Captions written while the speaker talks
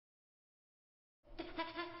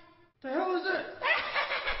The hell is it?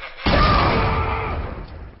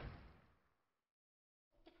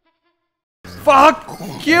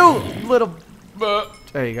 Fuck you, little.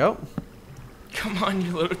 There you go. Come on,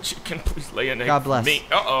 you little chicken, please lay an egg God bless. for me.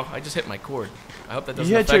 Uh-oh, I just hit my cord. I hope that doesn't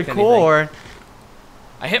You hit affect your anything. cord.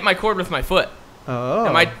 I hit my cord with my foot. Oh.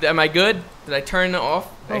 Am I good? Did I turn it off?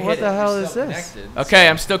 Oh, I what hit the it. hell is this? Okay,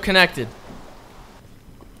 I'm still connected.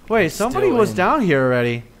 Wait, somebody Still was in. down here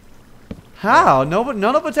already. How? No, but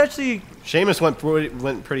none of us actually. Seamus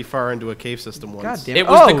went pretty far into a cave system once. God damn It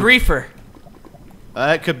was the griefer.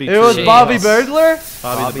 That could be It true. was Bobby Burglar?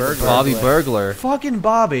 Bobby the burglar. Bobby Burglar. Fucking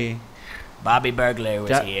Bobby. Bobby Burglar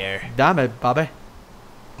was here. Damn it, Bobby.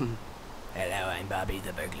 Hello, I'm Bobby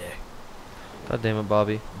the Burglar. God damn it,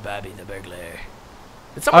 Bobby. Bobby the Burglar.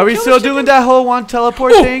 Are we still doing that whole one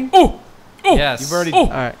teleport thing? Oh! Yes. You've already.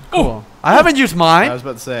 Alright, cool. I haven't used I mine. was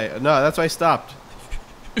about to say. No, that's why I stopped.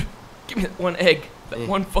 Give me that one egg. That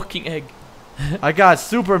one fucking egg. I got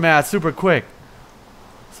super mad super quick.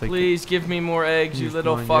 It's like, Please give me more eggs, you Use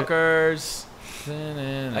little one, fuckers.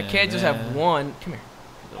 I can't just have one. Come here,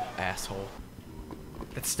 you little asshole.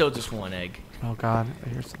 It's still just one egg. oh god, I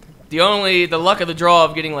hear something. The luck of the draw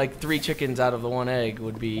of getting like 3 chickens out of the one egg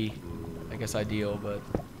would be, I guess, ideal, but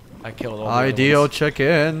I killed all the other Ideal ones.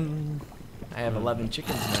 chicken. I have 11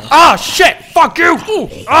 chickens now. Oh shit! Fuck you!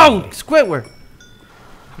 Oh, Squidward.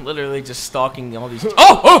 I'm literally just stalking all these.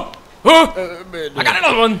 Oh! I got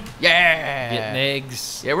another one! Yeah! Getting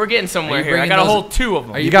eggs. Yeah, we're getting somewhere you here. I bringing got a those- whole 2 of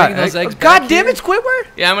them. Are you got bringing those eggs God back damn here? it, Squidward!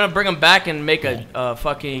 Yeah, I'm gonna bring them back and make a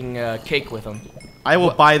fucking cake with them. I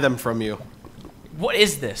will buy them from you. What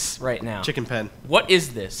is this right now? Chicken pen. What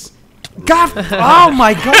is this? God! Oh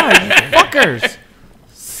my god, you fuckers!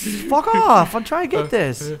 Fuck off! I'm trying to get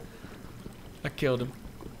this. I killed him.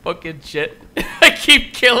 Fucking shit. I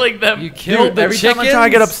keep killing them. You killed Dude, the every chickens? time I try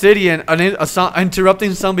to get obsidian,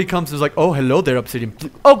 interrupting sound becomes like, oh hello there, obsidian.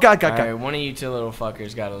 Oh god, god, Alright, god. one of you 2 little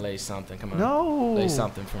fuckers gotta lay something. Come on. No. Lay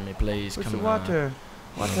something for me, please. Where's Come the on. water?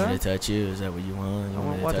 You want me to touch you? Is that what you want? You want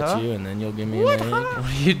me to What, touch huh? you and then you'll give me an egg? What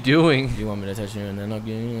are you doing? Do you want me to touch you and then I'll give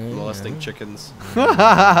you an egg? Molesting chickens. Your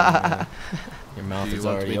mouth Do you is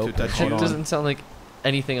want already me to open. touch Hold It on. doesn't sound like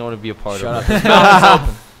anything I want to be a part Shut up. of. His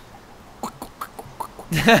mouth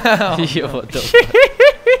is open. Yo, what the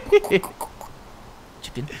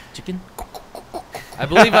Chicken, chicken. I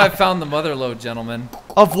believe I found the mother lode, gentlemen.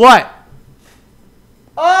 Of what?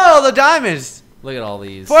 Oh, the diamonds Look at all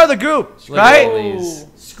these. for the group, Look at all right? these.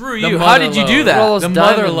 Screw The you. How mother did you lode. do Look at all that? those The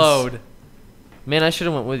mother diamonds. lode. Man, I should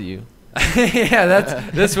have went with you. Yeah,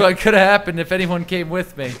 that's what could have happened if anyone came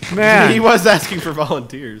with me. He Man, was asking for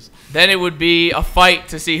volunteers. Then it would be a fight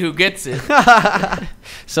to see who gets it.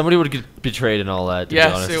 Somebody would get betrayed and all that, to be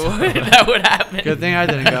Yes, honest. it would. That would happen. good thing I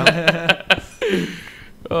didn't go.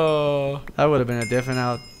 Oh. That would have been a different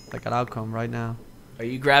outcome right now. Are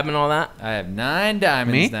you grabbing all that? I have 9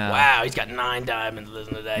 diamonds Me? now. Wow, he's got 9 diamonds.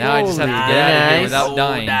 Listen to that. Now I just have to get out of here without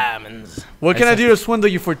dying. Diamonds. What can I do to swindle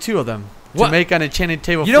you for 2 of them? What? To make an enchanted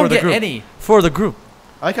table You for don't the get group. any. For the group.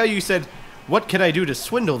 I like how you said, "What can I do to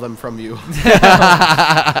swindle them from you?"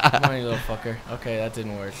 Come on, you little fucker. Okay, that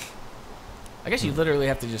didn't work. I guess you literally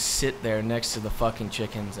have to just sit there next to the fucking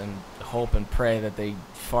chickens and hope and pray that they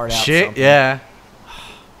fart out Shit, something. yeah.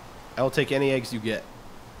 I will take any eggs you get.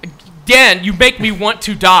 Dan, you make me want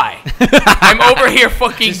to die. I'm over here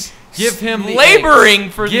fucking Give him the laboring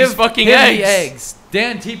eggs. for Give these fucking him eggs. the eggs.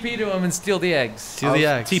 Dan, TP to him and steal the eggs. To the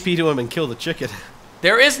I'll eggs. TP to him and kill the chicken.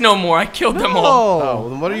 There is no more. I killed them all. Oh, Oh. well,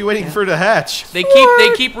 then what are you waiting for to hatch? They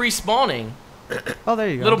keep respawning. Oh, there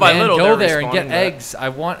you go. Little by Dan, little, go they're there and get respawning, but- eggs. I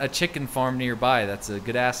want a chicken farm nearby. That's a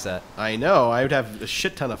good asset. I know. I would have a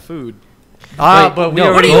shit ton of food. Wait, but we no,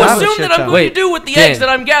 What already do you have a assume shit that I'm ton. going Wait, to do with the Dan, eggs that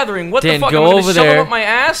I'm gathering? What Dan, the fuck? go I'm going over to shove there. them up my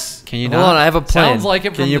ass? Can you Hold not? on, I have a plan. Sounds like it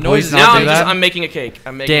Can from you the please noises. not Now do I'm that? I'm making a cake.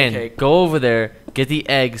 I'm making a Dan, cake. go over there, get the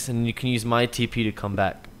eggs, and you can use my TP to come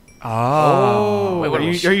back. Oh. Wait, what Are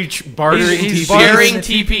you bartering He's TP? Sharing bartering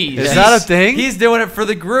TPs. Is that a thing? He's doing it for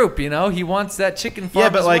the group, you know? He wants that chicken farm Yeah,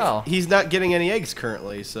 but as like well. he's not getting any eggs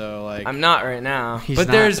currently, so like I'm not right now. He's But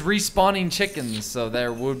not. there's respawning chickens, so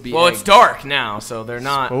there would be Well, eggs. it's dark now, so they're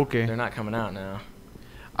not. Okay. They're not coming out now.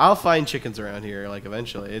 I'll find chickens around here like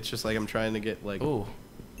eventually. It's just like I'm trying to get like Ooh,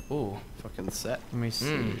 ooh. fucking set. Let me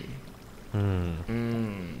see.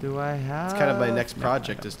 Mm. Do I have? It's kind of my next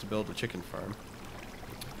project is to build a chicken farm.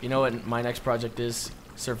 You know what my next project is?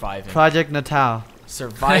 Surviving. Project Natal.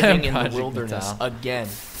 Surviving in the Project wilderness Natal. again.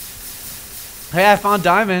 Hey, I found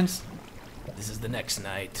diamonds. This is the next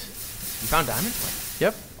night. You found diamonds?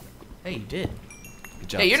 Yep. Hey, you did. Good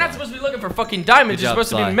job, Hey, you're not Si. supposed to be looking for fucking diamonds. Good You're job, supposed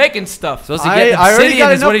to be Si. making stuff. Supposed to get I already obsidian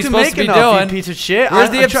got is enough what he's to supposed make to be enough, you doing. piece of shit. Where's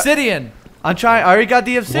I- the I'm try- obsidian? I'm trying. I already got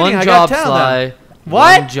the obsidian. One I job, got 10 of them. Sly.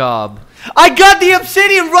 What? One job. I got the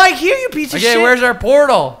obsidian right here, you piece of Okay, shit. where's our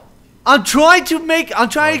portal? I'm trying to make. I'm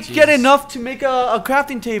trying to get Jesus. enough to make a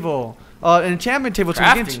crafting table, an enchantment table.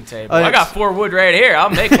 Crafting table. I got 4 wood right here. I'll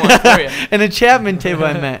make one for you. An enchantment table.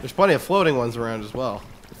 I meant. There's plenty of floating ones around as well.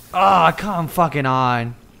 Oh, come fucking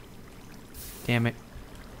on. Damn it.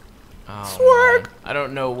 Oh, man. I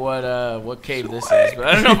don't know what cave this is, but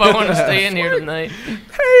I don't know if I want to stay in here tonight.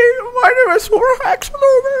 Hey, my name is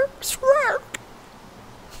Swag.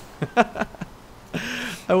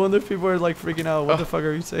 I wonder if people are like freaking out. What the fuck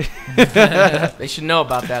are you saying? They should know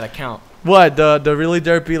about that account. What, the really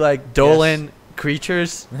derpy like Dolan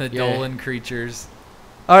creatures? The Dolan creatures.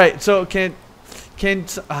 All right, so can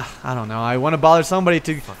I don't know. I want to bother somebody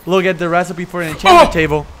to look at the recipe for an enchantment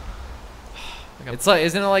table. It's like,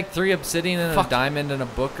 isn't it like 3 obsidian and a diamond and a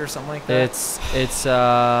book or something like that? It's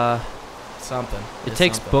Something. it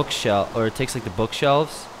takes bookshelf, or it takes like the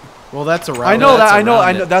bookshelves. Well, that's around. I know that. I know.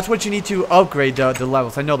 around it. That's what you need to upgrade the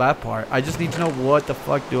levels. I know that part. I just need to know what the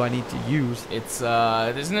fuck do I need to use. It's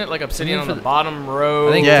isn't it like obsidian I on mean, the bottom row?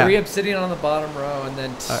 I think Yeah. 3 obsidian on the bottom row, and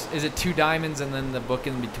then is it 2 diamonds and then the book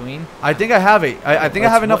in between? I think I have it. I think I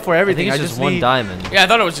have enough for I everything. think it's just one need diamond. Yeah, I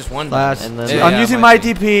thought it was just one. last. And then- Yeah, I'm yeah, using might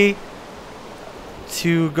my be. TP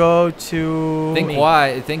to go to. Think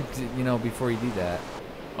why? Think, you know, before you do that.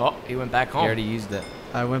 Oh, he went back You home. already used it.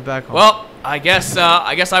 I went back home. Well, I guess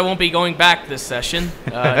I won't be going back this session.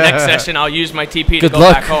 Next session, I'll use my TP to Good go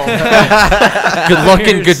luck. back home. Good luck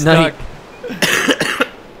and good night.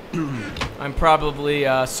 I'm probably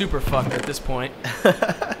super fucked at this point.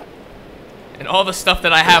 And all the stuff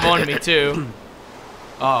that I have on me too.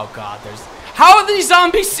 Oh god, there's. How do these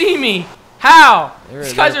zombies see me? How?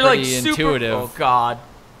 These guys they're are like pretty super. intuitive. Oh god.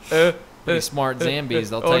 Pretty smart zombies,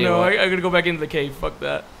 they'll oh tell you no, what. I'm gonna go back into the cave. Fuck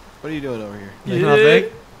that. What are you doing over here? There's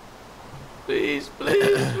nothing. Please,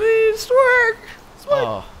 please, work.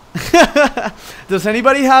 Oh. Does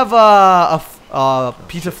anybody have a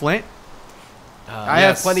piece of flint? I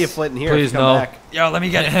have plenty of flint in here. Please if you come no. back. Yo, let me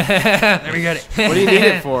get it. Let me get it. What do you need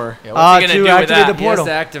it for? Yeah, what's he gonna to do with activate that? the He has portal.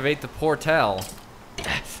 to activate the portal.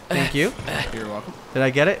 Thank you. You're welcome. Did I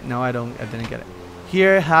get it? No, I didn't get it.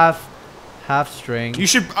 Here, half string. You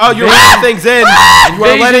should. Oh, you're letting things in. You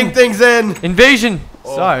are letting things in. Invasion.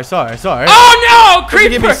 Sorry. Oh no, Trying to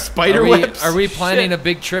give me creeper! spider webs. Are we planning a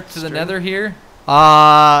big trip to the nether here?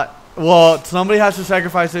 Well, somebody has to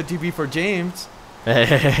sacrifice the TP for James.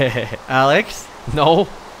 Alex? No.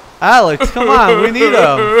 Alex, come on, we need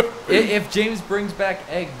him. If James brings back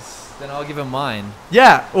eggs, then I'll give him mine.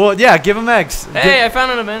 Yeah, well, yeah, give him eggs. Hey, I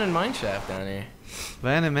found an abandoned mine shaft down here.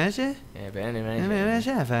 Give Yeah, abandoned mine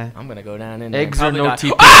shaft. I'm gonna go down in there. Eggs or no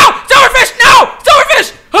TP. Oh! Silverfish! No!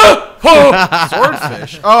 Silverfish!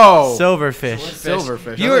 Swordfish. Oh. Silverfish.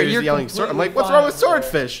 Silverfish. You're yelling sword. I'm like, what's wrong with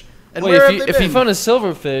swordfish? And Wait, where if have you they been? found a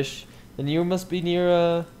silverfish, then you must be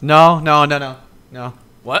near No.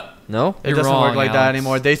 What? No? It You're doesn't wrong, work like that Alex.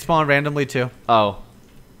 anymore. They spawn randomly too. Oh.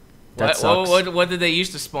 That sucks. What did they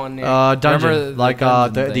used to spawn near? Dungeon. Remember the Like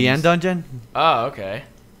dungeon the end things? dungeon? Oh, okay.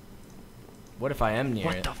 What if I am near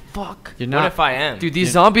What it? the fuck? You're What not. if I am? Dude,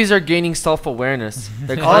 these zombies are gaining self-awareness.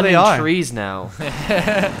 They're Oh, climbing they are. trees now.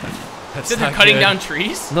 So they're cutting down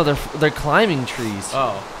trees? No, they're climbing trees.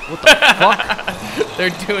 Oh. What the fuck? They're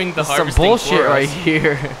doing the That's some harvesting bullshit for us. right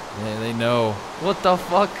here. Yeah, they know. What the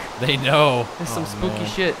fuck? They know. That's some Oh, spooky man.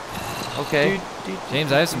 shit. Okay.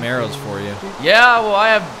 James, I have some arrows for you. Yeah, well, I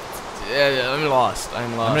have. I'm lost.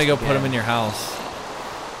 I'm lost. I'm gonna go put them again. in your house.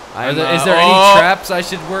 I'm, Is there any traps I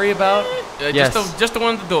should worry about? Yes. Just the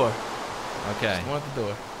one at the door. Okay. Just the one at the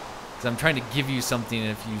door. Because I'm trying to give you something, and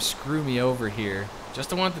if you screw me over here, Just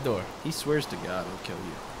the one at the door. He swears to God he'll kill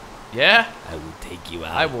you. Yeah? I will take you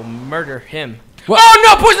out. I will murder him. What? Oh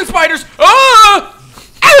no, poison spiders! Ah!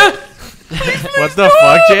 Ah! What the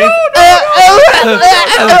fuck, James?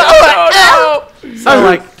 No! So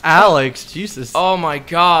like Alex, Jesus. Oh my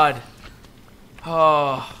god.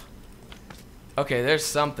 Oh. Okay, there's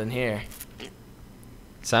something here.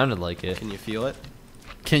 Sounded like it. Can you feel it?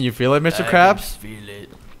 Can you feel it, Mr. I Krabs? can feel it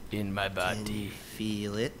in my body.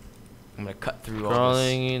 Feel it? I'm gonna cut through all this.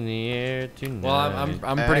 Crawling in the air tonight. Well,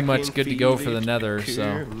 I'm pretty much good to go for the nether,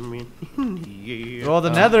 so. Well,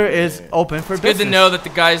 the Nether is open for It's good business. to know that the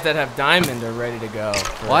guys that have diamond are ready to go.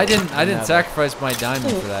 Well, I didn't nether. sacrifice my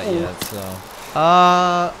diamond for that yet, so.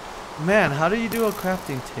 Man, how do you do a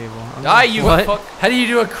crafting table? I'm Die, not- you What? fuck. How do you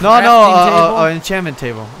do a crafting No, table? enchantment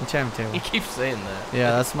table. Enchantment table. You keep saying that.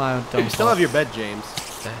 Yeah, that's my dumb You still have your bed, James.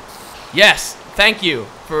 Yes, thank you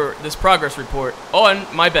for this progress report on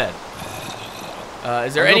my bed.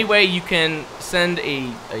 Is there any way you can send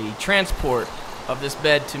a transport of this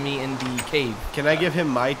bed to me in the cave. Can I give him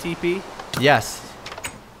my TP? Yes.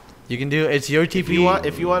 You can do. It's your TP.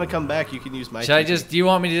 If you want to come back, you can use my. Should I TP. just? Do you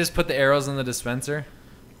want me to just put the arrows in the dispenser?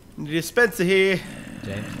 The dispenser here.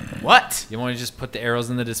 James, What? you want to just put the arrows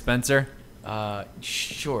in the dispenser?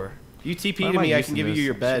 Sure. You TP Why to am me, I using can give this? you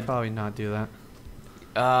your I should bed. probably not do that.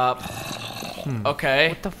 Okay.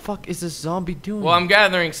 What the fuck is this zombie doing? Well, I'm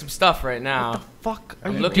gathering some stuff right What now. the fuck are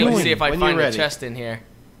I'm you looking doing? to see if I When find you're a ready. chest in here.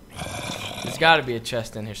 There's got to be a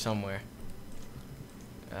chest in here somewhere.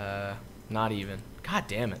 Not even. God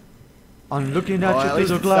damn it. I'm looking Well, at at your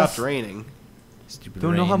least little it glass. stopped raining. Stupid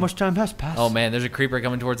Don't know how rain. much time has passed. Oh man, there's a creeper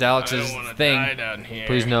coming towards Alex's thing. down here.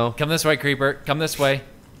 Please no. Come this way, creeper. Come this way.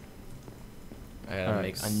 I gotta Alright.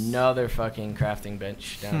 make another fucking crafting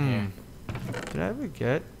bench down here. Did I ever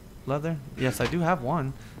get leather? Yes, I do have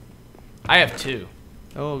one. I have 2.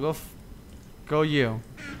 Oh, go you.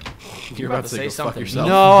 You're about about to to say go fuck something. yourself.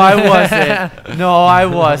 No, I wasn't. No, I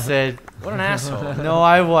wasn't. What an asshole. No,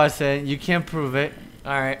 I wasn't. You can't prove it.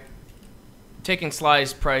 Alright. Taking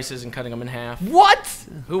Sly's prices and cutting them in half. What?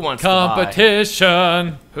 Who wants to buy?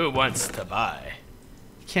 Competition. Who wants to buy?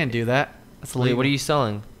 You can't do that. That's Wait, illegal. what are you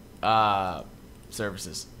selling?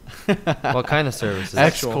 Services. What kind of services?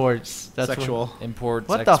 Escorts. That's Sexual. Imports.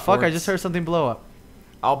 What the fuck? I exports. just heard something blow up.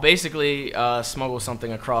 I'll basically smuggle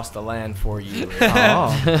something across the land for you.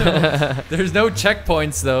 Oh. There's no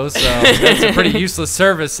checkpoints though, so that's a pretty useless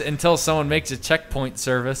service until someone makes a checkpoint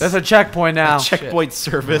service. That's a checkpoint now. Checkpoint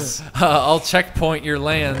service. I'll checkpoint your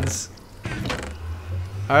lands.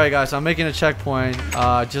 All right, guys. I'm making a checkpoint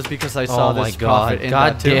just because I saw Oh my this profit god. in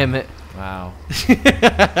God that too. damn it. Wow.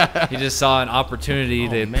 He just saw an opportunity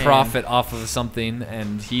to man. profit off of something,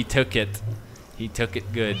 and he took it. He took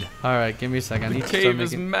it good. All right, give me a second. I need to start Cave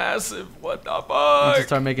is making. massive. What the I need fuck? to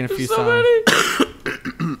start making a few There's signs.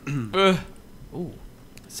 so many. Ooh,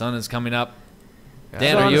 sun is coming up. Yeah.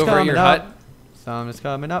 Dan, Sun are is you over at coming your up. hut? Sun is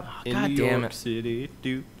coming up. In God New damn York it. City.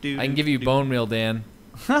 I can give you bone meal, Dan.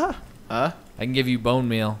 Huh? I can give you bone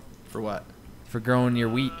meal For what? for growing your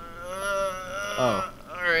wheat. Oh,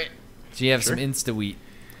 Alright. So you have Sure. some insta wheat.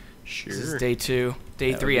 sure. This is day 2.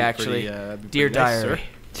 Day That would 3, be actually. pretty, that'd be Dear pretty nice, Diary.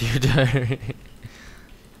 sir. Dear diary.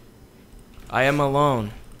 I am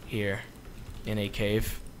alone here in a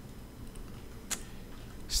cave.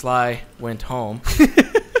 Sly went home.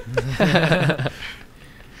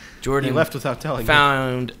 Jordan He left without telling me.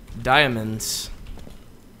 found diamonds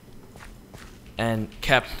and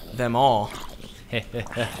kept them all.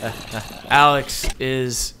 Alex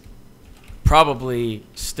is probably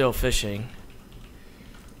still fishing.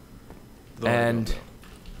 And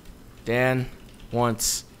Dan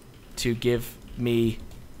wants to give me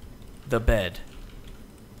the bed. ...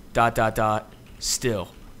 Still.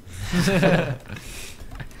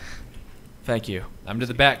 Thank you. I'm to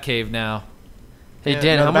the bat cave now. Hey Yeah,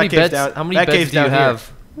 Dan, no, how that many cave's beds? down- How many that beds cave's do you down here.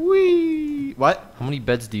 have? Whee! What? How many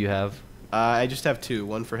beds do you have? I just have 2.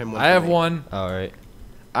 One for him, one I for have me. one. All right.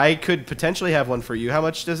 I could potentially have one for you. How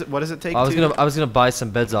much does it? What does it take? I was to, gonna buy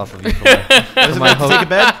some beds off of you for my, What does it my take to take a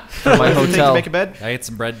bed? for my What does it take to hotel. make a bed? I get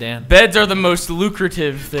some bread, Dan. Beds are the most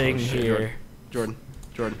lucrative thing shit, here. Jordan,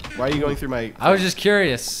 why are you going through my? I was just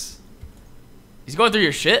curious. He's going through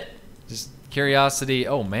your shit? Just curiosity.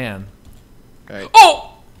 Oh man. All right. Oh!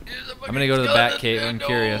 I'm gonna go to the bat cave. I'm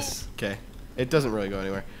curious. Okay. It doesn't really go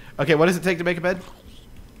anywhere. Okay. What does it take to make a bed?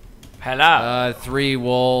 Hello. 3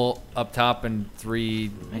 wool up top and 3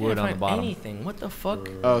 I wood can't on the find bottom. anything. What the fuck?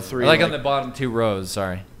 Oh, 3. Like on the bottom 2 rows.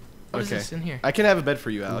 Sorry. What is okay. this in here? I can have a bed for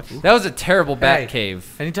you, Alex. That was a terrible bat Hey.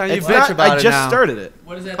 cave. Anytime you It's bitch not, about I it just now, started it.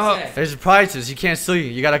 What does that say? there's prices. You can't see.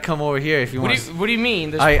 You gotta come over here if you want. What do you mean?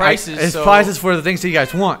 There's prices. There's so prices for the things that you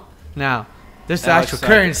guys want. Now, this is Alex, actual sorry.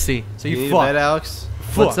 currency. So Do you you need fuck. a bed, Alex?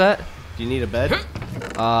 What's that? Do you need a bed?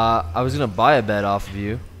 I was gonna buy a bed off of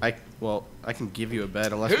you. I can give you a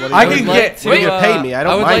bed unless. What I do you can need? get- What do you Wait, pay me? I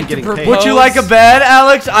don't I would mind like to getting propose- paid. Would you like a bed,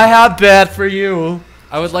 Alex? I have bed for you.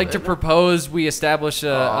 I would like to propose we establish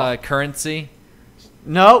a currency.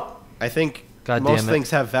 Nope. I think God most damn it. things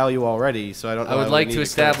have value already, so I don't know. I would why we like need to a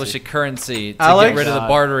establish currency. a currency to Alex? get rid of the God.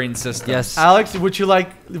 bartering system. Yes. Alex, would you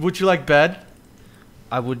like bed?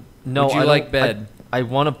 I would. No. Would you I like don't- bed? I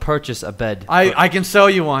want to purchase a bed. I can sell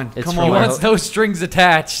you one. It's Come for He over. my wants no strings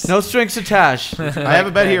attached. No strings attached. I have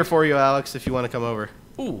a bed here for you, Alex. If you want to come over,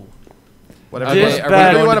 Ooh. whatever. This you bed-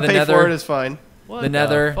 whatever you going want to to the pay for nether? it is fine. What The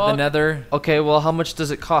nether. The fuck? nether. Okay. Well, how much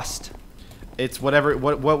does it cost? It's whatever.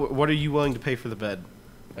 What are you willing to pay for the bed?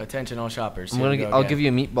 Attention, all shoppers. I'm Here we gonna. go I'll again. give you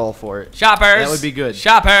a meatball for it. Shoppers. That would be good.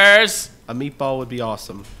 Shoppers. A meatball would be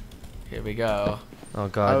awesome. Here we go. Oh I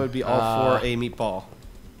God. would be all for a meatball.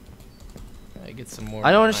 I get some more.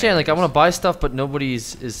 I don't understand. Like, I items. want to buy stuff, but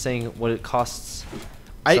nobody's is saying what it costs.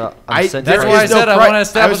 I So I'm sent That's to why I is no said I pri- want to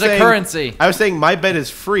establish was a saying- currency. I was saying my bet is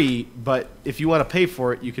free, but if you want to pay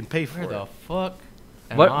for it, you can pay for Where it. the fuck?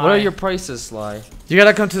 What are your prices, Sly? You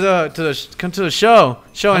gotta come to the show.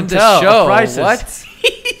 Show and To tell. show Prices. what?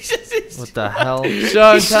 What the hell? Show and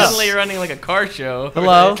He's tell. suddenly running like a car show.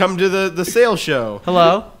 Hello. Come to the sale show.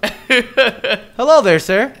 Hello. Hello there,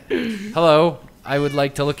 sir. Hello. I would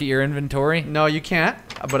like to look at your inventory. No, you can't.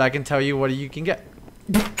 But I can tell you what you can get.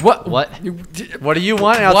 What? What? What do you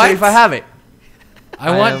want? And I'll tell you if I have it.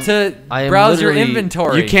 I want to I am browse your literally-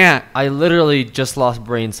 inventory. You can't. I literally just lost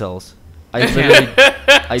brain cells. I literally.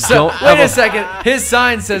 I So, don't wait have a second. His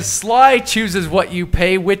sign says Sly chooses what you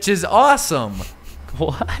pay, which is awesome.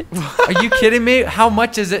 What? Are you kidding me? How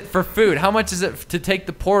much is it for food? How much is it to take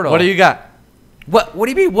the portal? What do you got? What do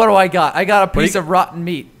you mean? What do I got? I got a do you- piece of rotten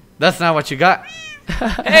meat. That's not what you got.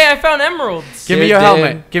 Hey, I found emeralds. Give me Yeah, your Dan.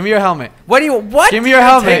 helmet. Give me your helmet. What do you? What? Give me your You're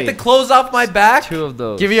gonna helmet. Take the clothes off my back. 2 of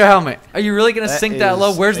those. Give me your helmet. Are you really gonna sink that is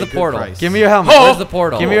low? Where's a the good portal? price. Give me your helmet. Where's the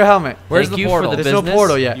portal? Give me your helmet. Where's Thank the you for portal? the There's no business.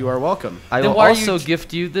 portal yet. You are welcome. I Then will why are you also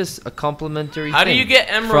gift you this a complimentary. How do thing you get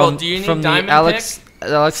emerald? from, Do you need from diamond the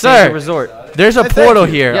Alexander Sir. Resort? There's a Thank portal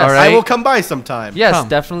you. here. Yes, all right. I will come by sometime. Yes, Come.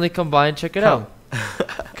 definitely come by and check it Come. out.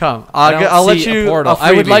 Come. I don't I'll let see you. a portal. a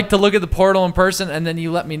I would freebie. like to look at the portal in person, and then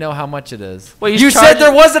you let me know how much it is. Wait, you said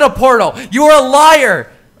there wasn't a portal. You were a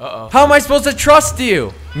liar. Uh-oh. How am I supposed to trust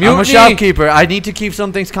you? I'm a Mutiny. shopkeeper. I need to keep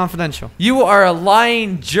some things confidential. You are a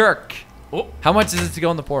lying jerk. Oh. How much is it to go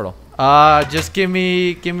in the portal? Just give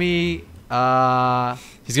me.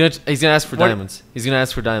 He's gonna ask for What- diamonds. He's gonna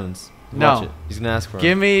ask for diamonds. No. Watch it. He's gonna ask for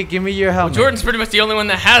Give me your helmet. Jordan's pretty much the only one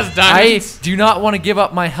that has I diamonds. do not want to give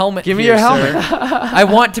up my helmet. Give me here, your helmet. sir. I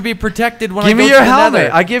want to be protected when Give I me go your to the helmet.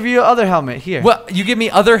 Nether. I give you your other helmet here. What? You give me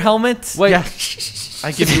other helmets? Wait. Yeah.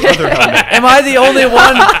 I give you other helmet. Am I the only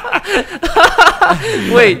one?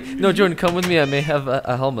 Wait. No, Jordan, come with me. I may have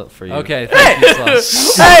a helmet for you. Okay. Thank you,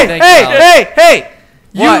 Sloth. Hey, Thank you, Alex. hey!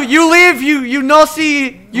 What? You leave. You no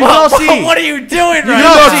see. You no What, see. what are you doing You right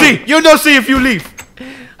no now? see. You no see if you leave.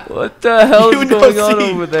 What the hell You is no going on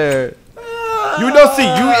see. over there? You no see.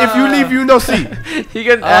 You if you leave, you no see. He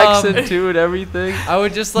got an accent too and everything. I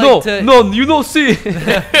would just like to. you don't see.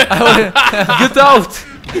 Get out.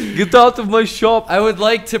 Get out of my shop. I would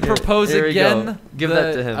like to propose here we again. go. Give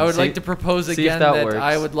that to him. I would See- like to propose see if again that that works.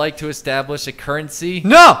 I would like to establish a currency.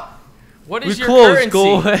 No. What We is your closed. currency?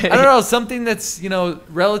 Go away. I don't know, something that's,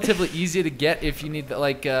 relatively easy to get if you need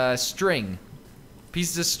like string.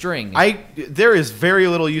 Pieces of string. There is very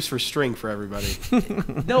little use for string for everybody.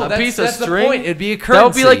 no, A that's, piece of that's the string? point. It'd be a currency. That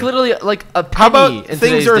would be like literally like a penny. How about in things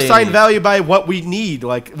today's are day and assigned age. value by what we need?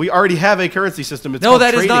 Like we already have a currency system. It's No, called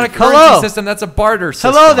that is not a trading. currency Hello. system. That's a barter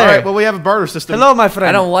system. Hello All there. right, well we have a barter system. Hello, my friend.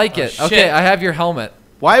 I don't like it. shit. Okay, I have your helmet.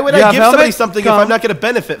 Why would You I have give somebody helmet? something Come. if I'm not going to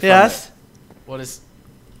benefit from Yes. What is?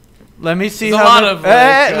 Let me see There's a helmet. lot of,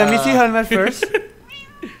 Hey, like, let me see helmet first.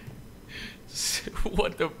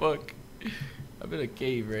 What the fuck? I'm in a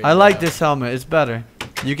cave right I now. like this helmet. It's better.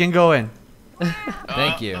 You can go in.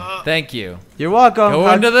 Thank you. Thank you. You're welcome. Go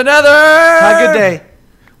Have, into the nether. have a good day.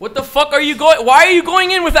 What the fuck are you going? Why are you going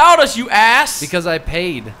in without us, you ass? Because I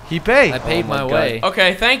paid. He paid. I paid my my God. way.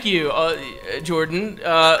 Okay, thank you, Jordan.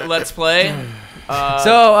 Let's play.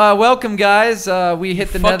 So, welcome, guys. We hit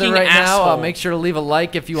the nether Fucking right now. asshole. Make sure to leave a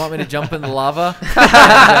like if you want me to jump in the lava.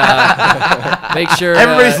 And, make sure.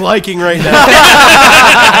 Everybody's liking right now.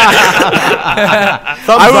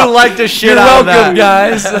 I would like to shit You're out of welcome,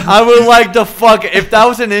 that. guys. I would like to fuck. If that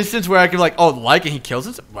was an instance where I could like, oh, like and he kills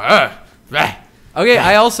us. Okay,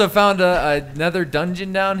 I also found another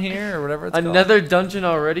dungeon down here, or whatever it's called. Another dungeon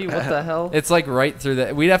already? What the hell? It's like right through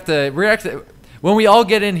the. We're actually. When we all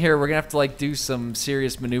get in here, we're gonna have to like do some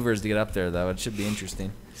serious maneuvers to get up there, though. It should be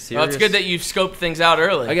interesting. Well, it's good that you've scoped things out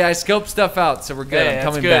early. Okay, I scoped stuff out, so we're good. Yeah, I'm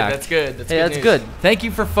coming that's good. back. That's good. That's Hey, good that's news. good. Thank you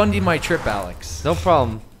for funding my trip, Alex. No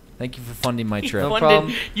problem. Thank you for funding my trip. No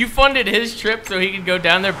problem. You funded his trip so he could go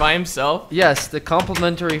down there by himself. Yes, the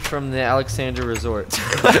complimentary from the Alexander Resort.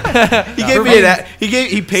 He gave me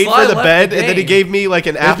he paid Sly for the left bed the and then he game. gave me like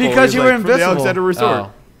an apple. because He's you were like, from the invisible. Alexander Resort.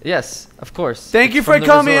 Oh. Yes, of course. Thank you It's for from the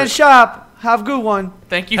coming and resort. shop. Have a good one.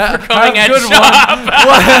 Thank you for Have coming at good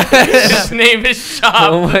shop. His name is Shop.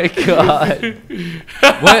 Oh my god.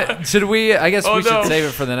 What should we? I guess Oh, we should no. save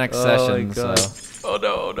it for the next Oh session. my God. So. Oh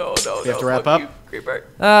no, no, no. You have to no, wrap fuck up? you, Creeper.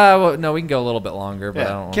 Well, no, we can go a little bit longer, but Yeah. I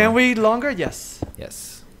don't. Can wanna- we longer? Yes.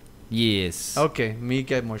 Yes. Yes. Okay. Me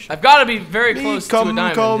get more shit. I've got to be very Me close come, to a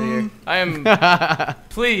diamond come. here. I am.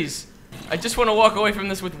 Please. I just want to walk away from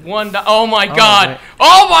this with one. Oh my Oh, god! wait.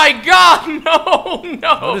 Oh my god! No,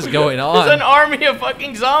 no! What is going on? There's an army of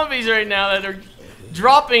fucking zombies right now that are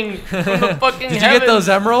dropping from the fucking Did you heavens. get those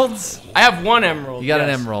emeralds? I have one emerald. You got an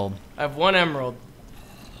yes. emerald. I have one emerald.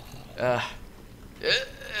 And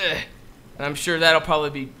I'm sure that'll probably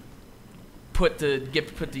be put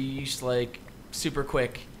to use like super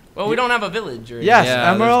quick. Well, we don't have a village or Yes,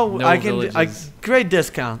 Yeah, Emerald. there's no I can. villages. Great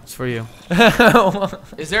discounts for you.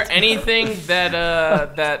 Is there anything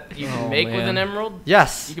that that you can Oh, make with man. an emerald?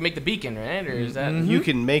 Yes. You can make the beacon, right? Or is that You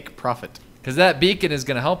can make profit. Because that beacon is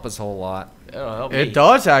gonna help us a whole lot. that'll help It me.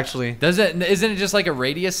 does actually. Does it? Isn't it just like a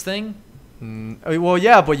radius thing? Well,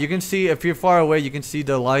 yeah, but you can see if you're far away, you can see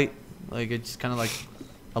the light. Like it's kind of like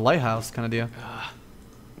a lighthouse kind of deal.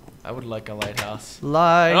 I would like a lighthouse.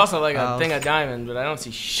 Light. I'd also like a thing of diamond, but I don't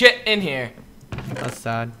see shit in here. That's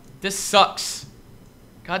sad. This sucks.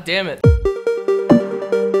 God damn it.